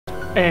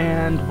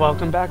And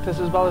welcome back, this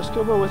is Baller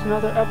Scuba with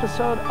another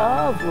episode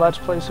of Let's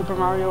Play Super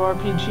Mario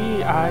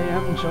RPG. I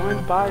am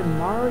joined by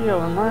Mario,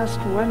 and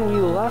when we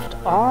left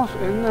off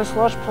in this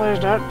Let's Play,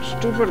 that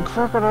stupid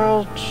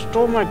crocodile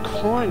stole my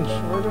coins.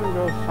 So we're gonna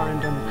go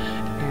find him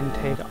and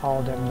take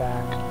all them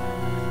back.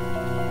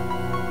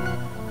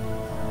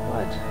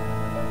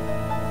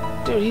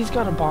 What? Dude, he's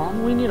got a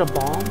bomb? We need a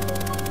bomb?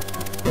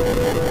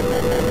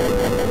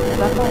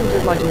 That bomb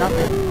did like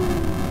nothing.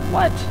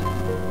 What?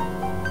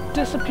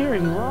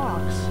 Disappearing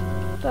rocks.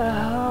 What the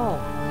hell?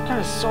 What kind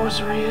of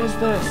sorcery is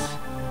this?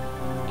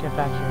 Get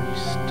back here, you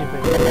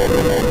stupid.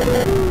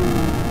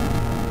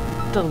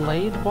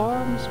 Delayed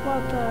bombs?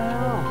 What the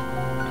hell?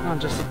 Come on,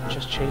 just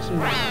chase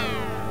him.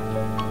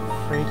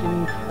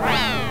 Freaking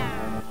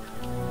crap.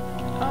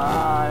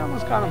 Ah, I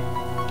almost got him.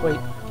 Wait.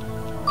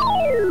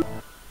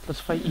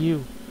 Let's fight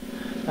you.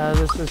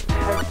 This is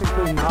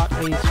technically not a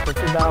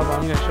scripted battle, but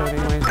I'm gonna show it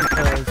anyways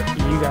because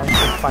you guys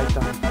should fight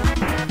them.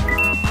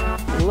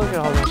 Look at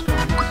all those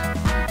coins.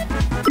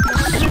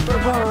 Super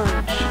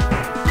punch!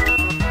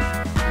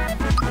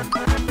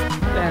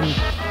 And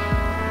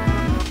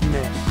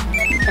miss.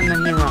 And then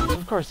he runs.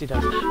 Of course he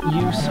does.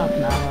 You suck,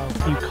 Mallow.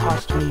 You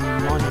cost me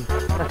money.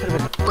 That could have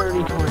been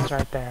 30 coins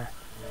right there.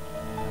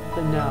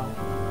 But no.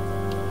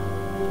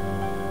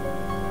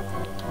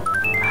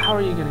 How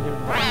are you gonna get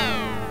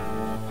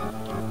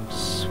rid?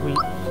 Sweet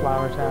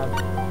flower tab.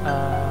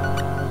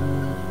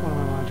 What do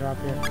I want to drop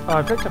here? Oh, I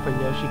picked up a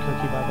Yoshi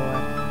cookie, by the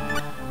way.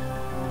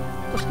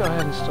 Let's go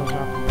ahead and still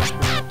drop the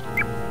mushroom.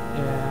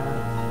 Yeah.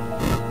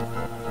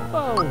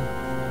 Whoa!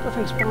 That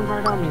thing spawned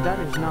right on me. That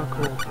is not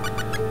cool.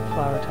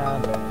 Flower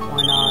tab.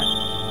 Why not?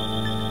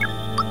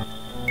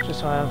 Just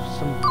so I have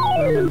some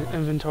room in the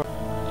inventory.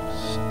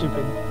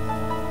 Stupid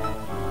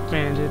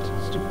bandit.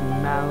 Stupid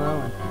Mallow.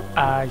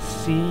 I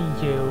see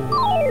you.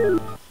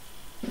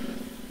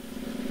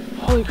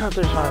 Holy crap,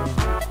 there's 5 of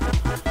them.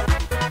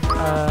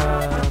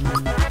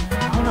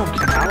 Oh no,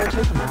 can Mallow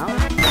take them out?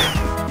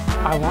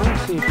 I want to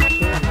see if he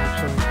can,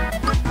 actually.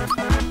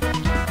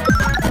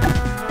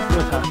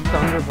 With a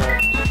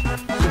thunderbolt.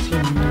 Since he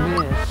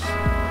missed,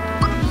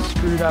 he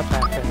screwed up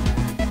back there.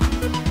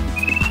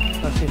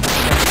 Let's see if I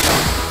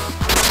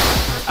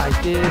can. I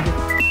did,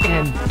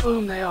 and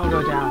boom, they all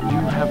go down. You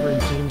have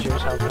redeemed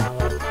yourself,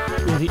 Mallow.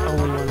 You're the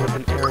only one with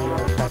an area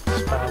effect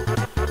spell.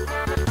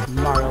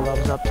 Mario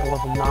levels up to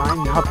level 9,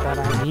 not that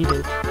I need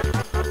it.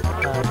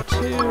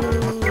 2,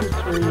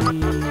 3,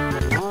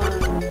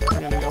 1. We're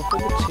gonna go for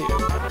the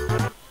 2.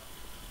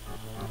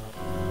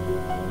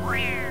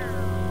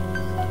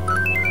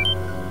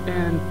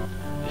 And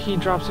he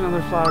drops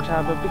another flower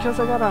tab, but because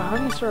I got a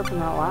honey syrup in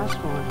that last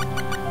one,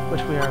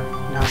 which we are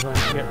now going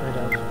to get rid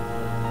of,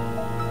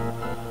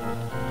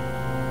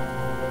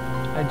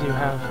 I do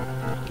have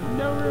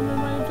no room in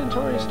my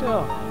inventory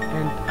still.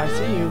 And I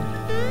see you.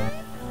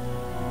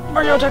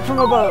 Mario attack from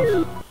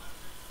above!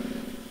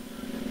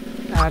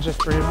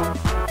 Just 3 of them.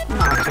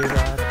 Not too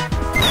bad.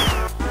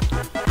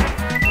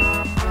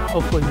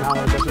 Hopefully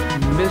Mallow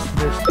doesn't miss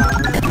this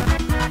time.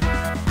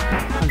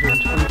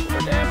 124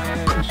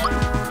 damage.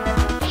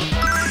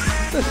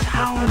 The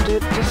sound,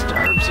 it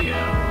disturbs you.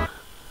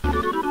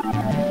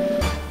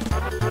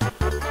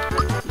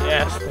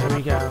 Yes, there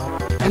we go.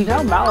 And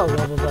now Mallow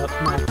levels up.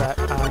 Not that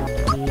I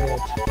need it.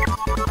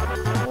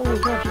 Holy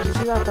crap, did you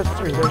see that? That's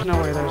 3. There's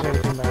no way there's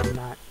anything better than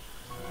that.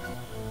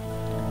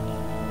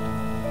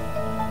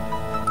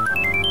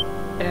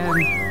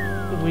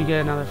 And we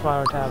get another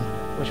flower tab,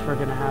 which we're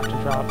gonna have to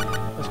drop.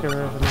 Let's get rid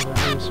of another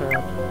honey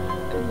syrup.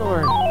 Good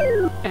lord.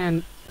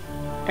 And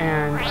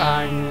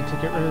I need to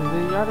get rid of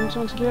the items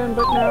once again,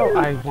 but no,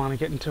 I want to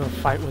get into a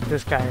fight with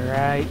this guy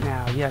right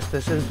now. Yes,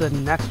 this is the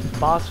next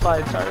boss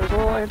fight. Sorry, it was a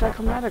little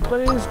anticlimactic, but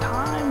it is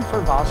time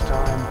for boss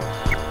time.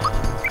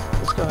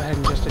 Let's go ahead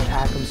and just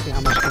attack him, see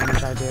how much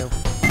damage I do.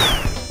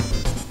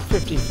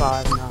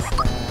 55, not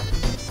bad.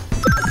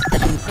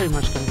 So I'm pretty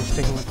much going to be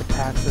sticking with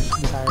attacks this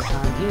entire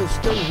time. He is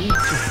still weak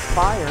to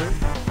fire,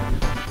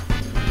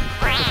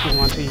 if you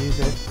want to use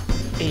it.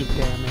 8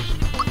 damage.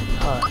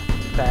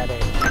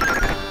 Pathetic.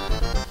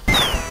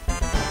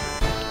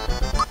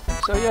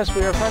 So yes,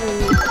 we are fighting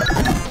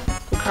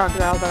the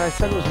crocodile that I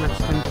said was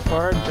Mexican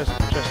before, just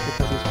because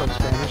he spoke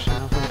Spanish, you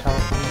know, from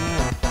California.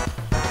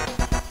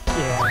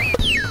 Yeah.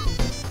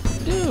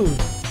 Dude!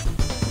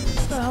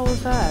 What the hell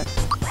was that?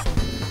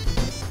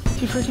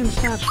 He freaking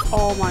snatched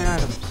all my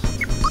items.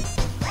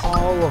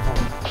 All of them.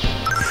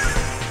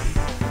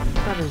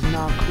 That is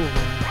not cool,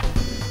 man.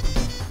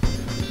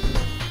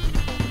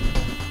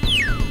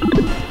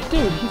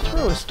 Dude, he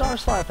threw a star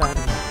slap at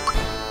me.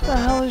 What the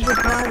hell is your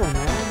problem,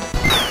 man?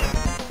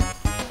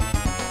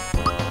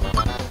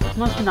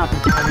 Must have not been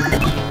timing the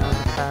Gino's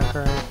attack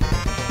right.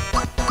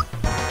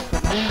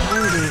 But man,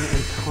 I'm doing a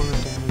ton of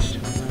damage to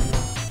him right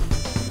now.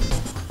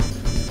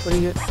 What do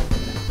you get?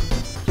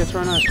 Get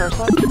thrown out a star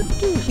slap?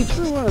 Dude, he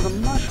threw one of the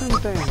mushroom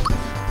things.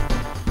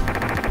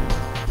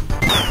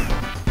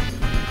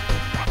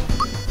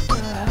 What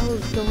the hell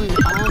is going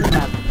on in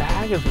that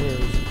bag of his?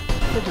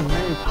 It's like a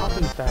Mary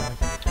Poppins bag.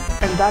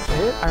 And that's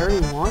it? I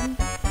already won?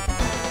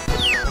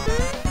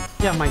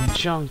 Yeah, my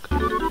junk.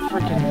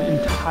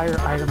 Freaking entire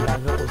item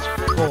bag that was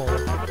full.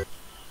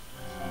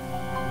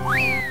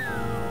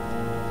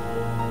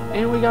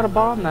 And we got a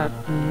bomb that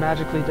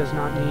magically does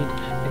not need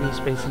any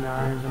space in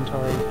our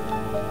inventory.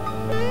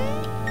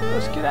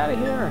 Let's get out of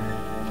here.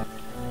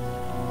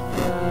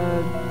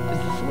 Is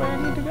this the way I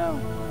need to go?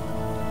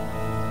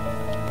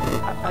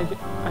 I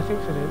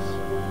think it is.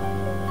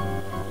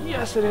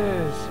 Yes, it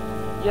is.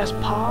 Yes,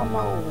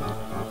 Palmo.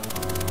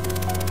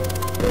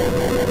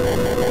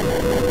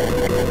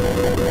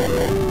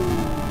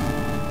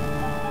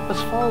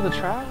 Let's follow the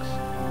tracks?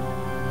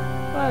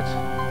 What?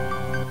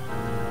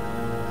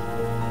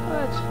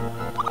 What?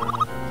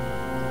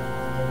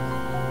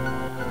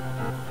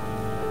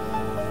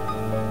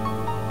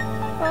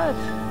 What?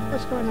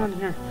 What's going on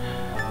here?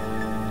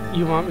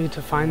 You want me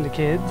to find the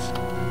kids?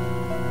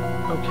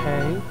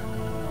 Okay.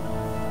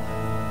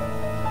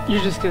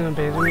 You're just gonna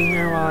abandon me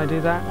here while I do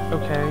that?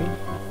 Okay.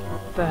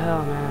 What the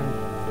hell, man?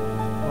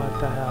 What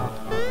the hell?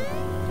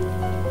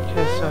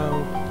 Okay,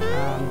 so,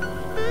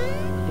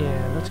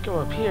 yeah, let's go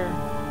up here.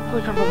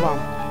 Helicopter bomb.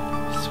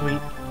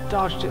 Sweet.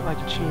 Dodged it like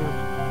a champ.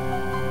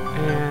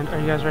 And, are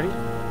you guys ready?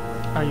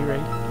 Are you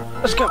ready?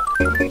 Let's go!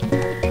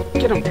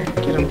 Get him!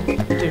 Get him!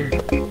 Dude,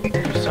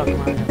 you're sucking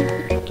my hand.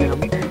 Get him.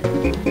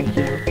 Thank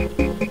you.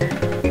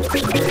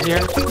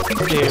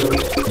 Over here?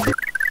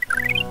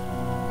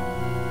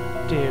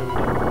 Dude.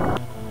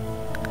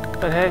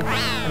 But hey, I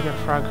got a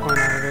frog coin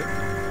out of it,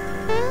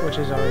 which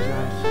is always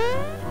nice.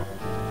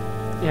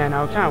 Yeah,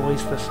 no, I kind of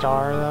waste the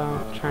star, though,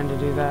 trying to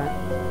do that.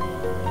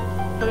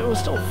 But it was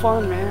still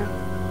fun, man.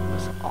 It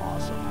was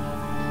awesome.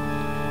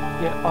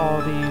 Get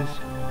all these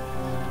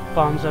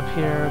bombs up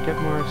here,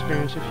 get more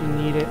experience if you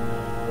need it.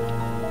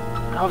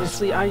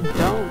 Obviously, I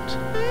don't.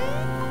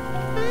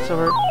 So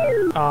we're...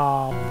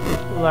 Oh,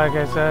 like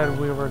I said,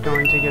 we were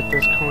going to get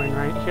this coin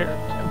right here.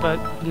 But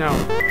no,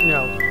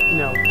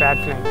 bad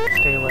thing.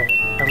 Stay away.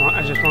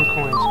 I just want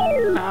coins.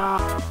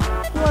 Ah,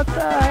 what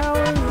the hell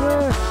is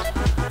this?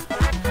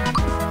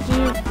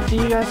 Do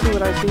you guys see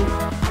what I see?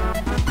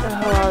 What the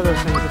hell are those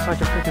things? It's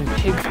like a freaking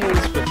pig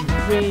face with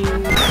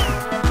wings,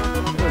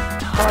 with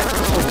tusks,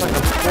 so it's like a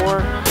boar.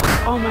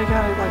 Oh my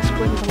god, it like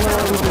split into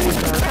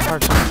little tiny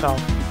parts of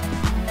itself.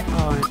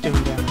 Oh, and it's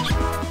doing damage.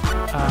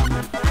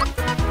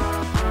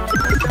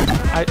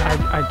 I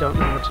don't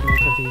know what to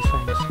make of these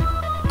things.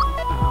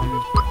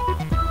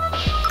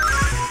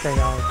 They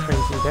are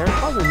crazy. They're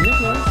called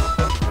enigmas. I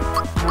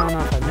don't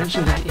know if I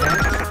mentioned that yet,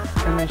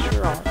 and they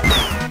sure are.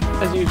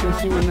 As you can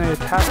see, when they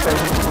attack, they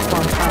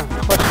respond kind of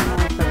question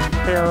mark and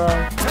arrow.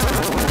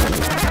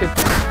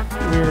 It's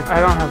weird. I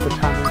don't have the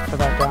timing for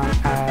that down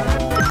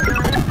at all.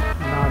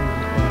 Not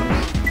even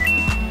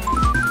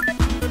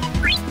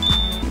close.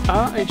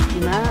 Oh, HP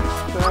max.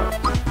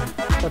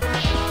 That's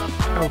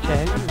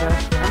okay. I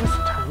guess. I missed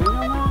the timing on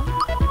that?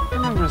 I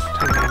never missed the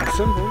timing on the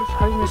symbols.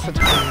 How do you miss the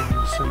timing on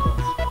the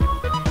symbols?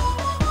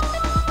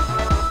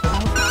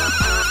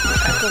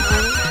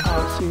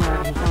 Oh, see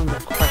that in front of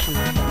the question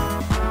mark there.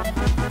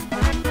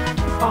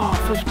 Oh,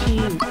 15,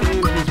 and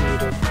he's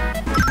muted.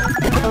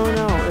 Oh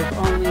no, if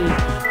only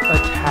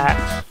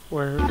attacks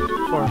were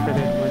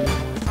forfeited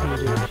when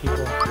you muted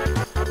people.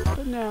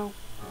 But no.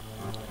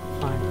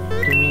 Fine,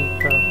 give me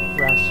the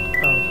rest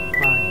of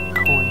my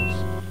coins.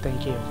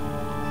 Thank you.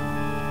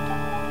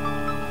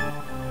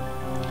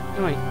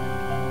 Anyway,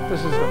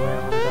 this is the way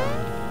I'm going.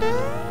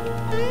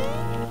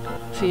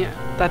 See,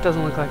 that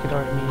doesn't look like a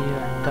door to me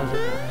either, does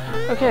it?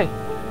 Okay.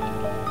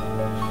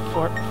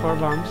 Four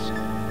bombs.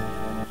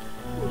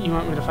 You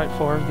want me to fight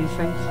 4 of these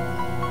things?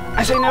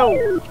 I say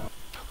no!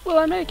 Will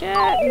I make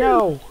it?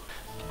 No!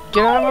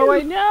 Get out of my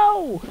way!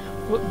 No!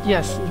 Well,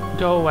 yes,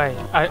 go away.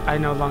 I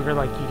no longer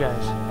like you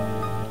guys.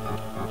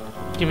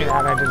 Give me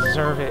that. I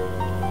deserve it.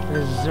 I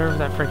deserve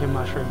that freaking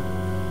mushroom.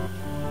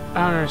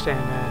 I don't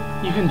understand,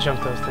 man. You can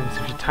jump those things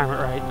if you time it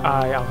right.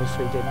 I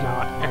obviously did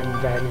not,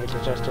 and then it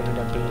just ended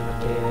up being a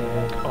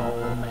big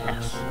old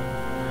mess.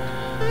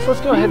 So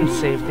let's go ahead and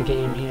save the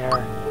game here.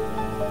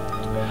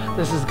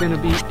 This is going to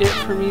be it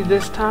for me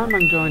this time.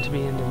 I'm going to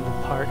be ending the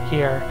part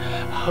here.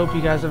 Hope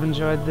you guys have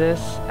enjoyed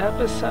this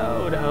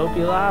episode. Hope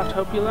you laughed.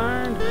 Hope you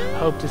learned.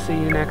 Hope to see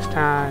you next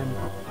time.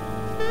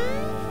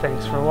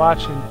 Thanks for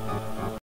watching.